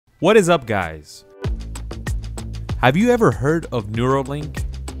What is up, guys? Have you ever heard of Neuralink?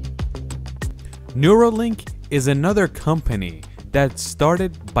 Neuralink is another company that's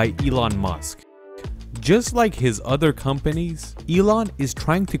started by Elon Musk. Just like his other companies, Elon is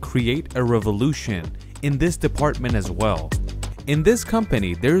trying to create a revolution in this department as well. In this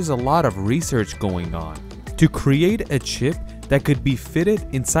company, there is a lot of research going on to create a chip that could be fitted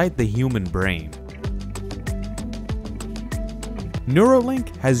inside the human brain.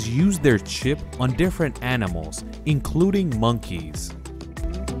 Neuralink has used their chip on different animals, including monkeys.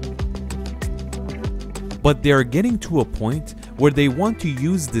 But they are getting to a point where they want to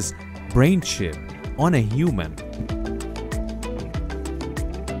use this brain chip on a human.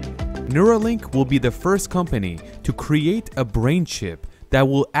 Neuralink will be the first company to create a brain chip that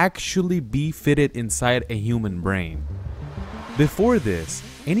will actually be fitted inside a human brain. Before this,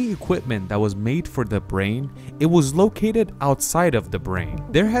 any equipment that was made for the brain, it was located outside of the brain.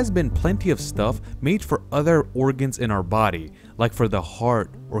 There has been plenty of stuff made for other organs in our body, like for the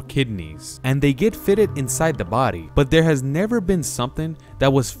heart or kidneys, and they get fitted inside the body, but there has never been something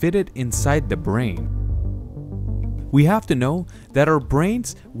that was fitted inside the brain. We have to know that our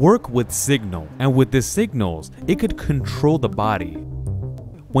brains work with signal, and with the signals, it could control the body.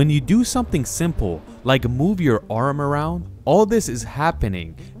 When you do something simple, like move your arm around, all this is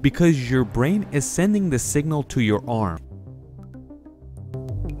happening because your brain is sending the signal to your arm.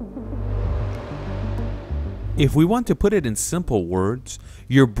 If we want to put it in simple words,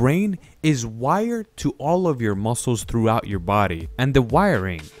 your brain is wired to all of your muscles throughout your body, and the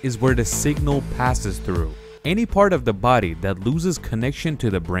wiring is where the signal passes through. Any part of the body that loses connection to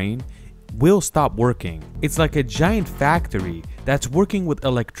the brain will stop working. It's like a giant factory that's working with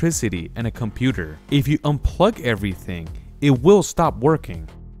electricity and a computer. If you unplug everything, it will stop working.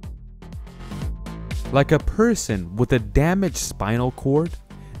 Like a person with a damaged spinal cord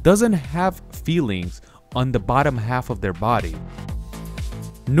doesn't have feelings on the bottom half of their body.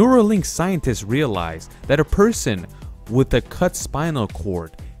 Neuralink scientists realize that a person with a cut spinal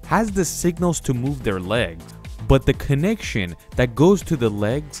cord has the signals to move their legs, but the connection that goes to the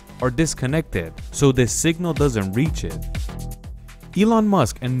legs are disconnected, so the signal doesn't reach it. Elon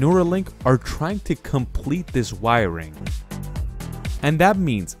Musk and Neuralink are trying to complete this wiring. And that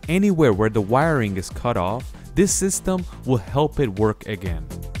means anywhere where the wiring is cut off, this system will help it work again.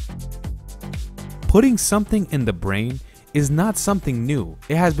 Putting something in the brain is not something new.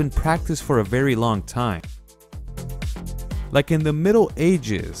 It has been practiced for a very long time. Like in the Middle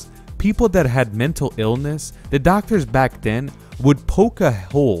Ages, people that had mental illness, the doctors back then would poke a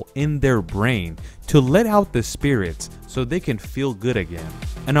hole in their brain to let out the spirits so they can feel good again.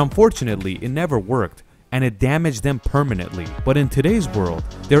 And unfortunately, it never worked and it damaged them permanently. But in today's world,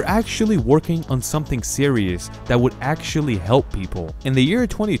 they're actually working on something serious that would actually help people. In the year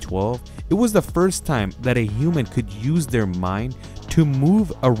 2012, it was the first time that a human could use their mind to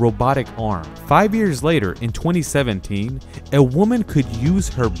move a robotic arm. 5 years later, in 2017, a woman could use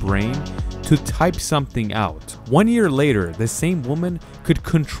her brain to type something out. 1 year later, the same woman could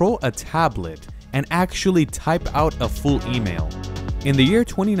control a tablet and actually type out a full email. In the year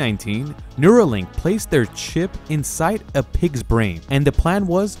 2019, Neuralink placed their chip inside a pig's brain, and the plan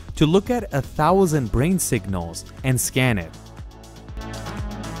was to look at 1,000 brain signals and scan it.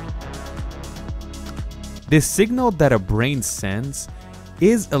 The signal that a brain sends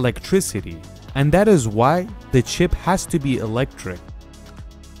is electricity, and that is why the chip has to be electric.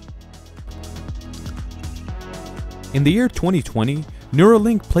 In the year 2020,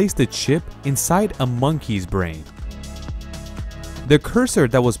 Neuralink placed a chip inside a monkey's brain. The cursor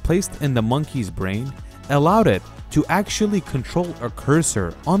that was placed in the monkey's brain allowed it to actually control a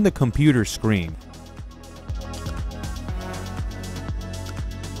cursor on the computer screen.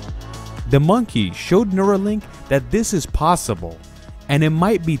 The monkey showed Neuralink that this is possible, and it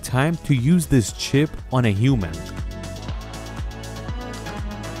might be time to use this chip on a human.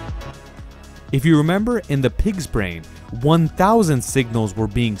 If you remember, in the pig's brain, 1,000 signals were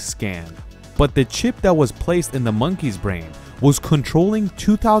being scanned, but the chip that was placed in the monkey's brain was controlling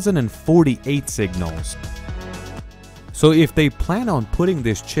 2,048 signals. So if they plan on putting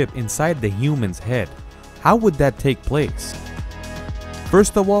this chip inside the human's head, how would that take place?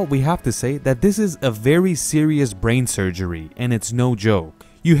 First of all, we have to say that this is a very serious brain surgery, and it's no joke.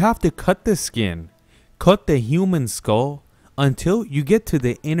 You have to cut the skin, cut the human skull until you get to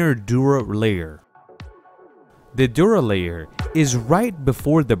the inner dura layer. The dura layer is right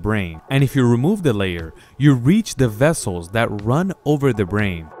before the brain, and if you remove the layer, you reach the vessels that run over the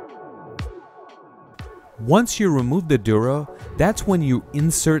brain. Once you remove the dura, that's when you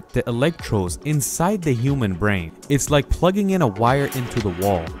insert the electrodes inside the human brain. It's like plugging in a wire into the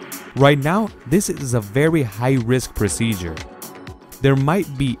wall. Right now, this is a very high-risk procedure. There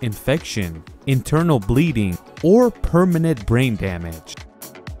might be infection, internal bleeding, or permanent brain damage.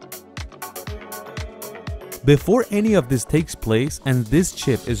 Before any of this takes place and this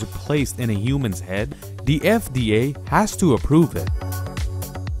chip is placed in a human's head, the FDA has to approve it.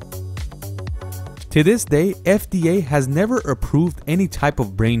 To this day, FDA has never approved any type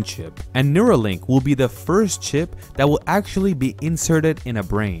of brain chip, and Neuralink will be the first chip that will actually be inserted in a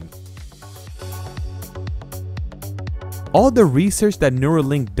brain. All the research that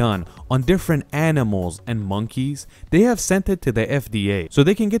Neuralink done on different animals and monkeys, they have sent it to the FDA so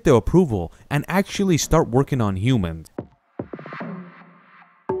they can get the approval and actually start working on humans.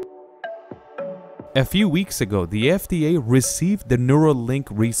 A few weeks ago, the FDA received the Neuralink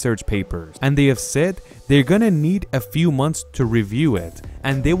research papers, and they have said they're gonna need a few months to review it,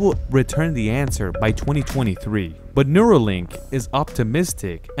 and they will return the answer by 2023. But Neuralink is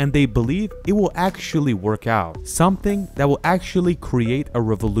optimistic, and they believe it will actually work out, something that will actually create a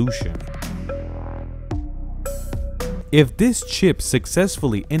revolution. If this chip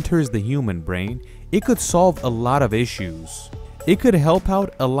successfully enters the human brain, it could solve a lot of issues. It could help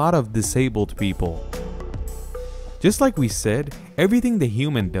out a lot of disabled people. Just like we said, everything the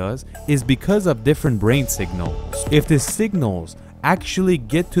human does is because of different brain signals. If the signals actually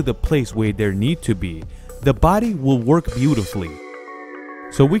get to the place where they need to be, the body will work beautifully.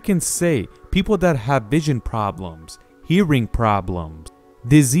 So we can say people that have vision problems, hearing problems,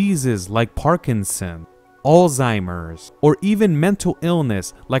 diseases like Parkinson, Alzheimer's, or even mental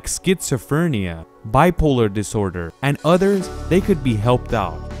illness like schizophrenia, bipolar disorder, and others, they could be helped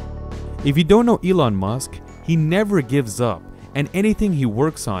out. If you don't know Elon Musk, he never gives up, and anything he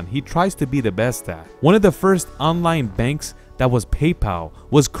works on, he tries to be the best at. One of the first online banks that was PayPal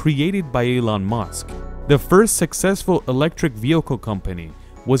was created by Elon Musk. The first successful electric vehicle company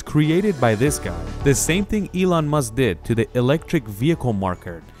was created by this guy. The same thing Elon Musk did to the electric vehicle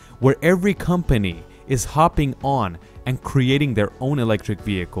market, where every company is hopping on and creating their own electric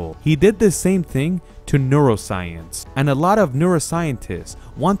vehicle. He did the same thing to neuroscience, and a lot of neuroscientists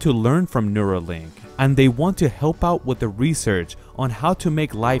want to learn from Neuralink, and they want to help out with the research on how to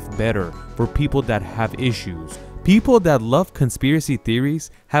make life better for people that have issues. People that love conspiracy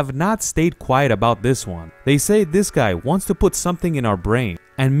theories have not stayed quiet about this one. They say this guy wants to put something in our brain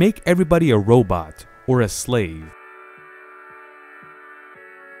and make everybody a robot or a slave.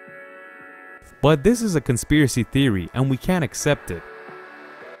 But this is a conspiracy theory and we can't accept it.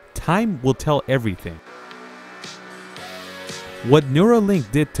 Time will tell everything. What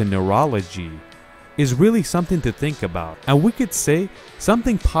Neuralink did to neurology is really something to think about, and we could say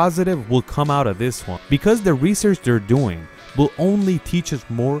something positive will come out of this one because the research they're doing will only teach us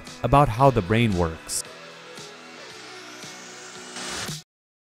more about how the brain works.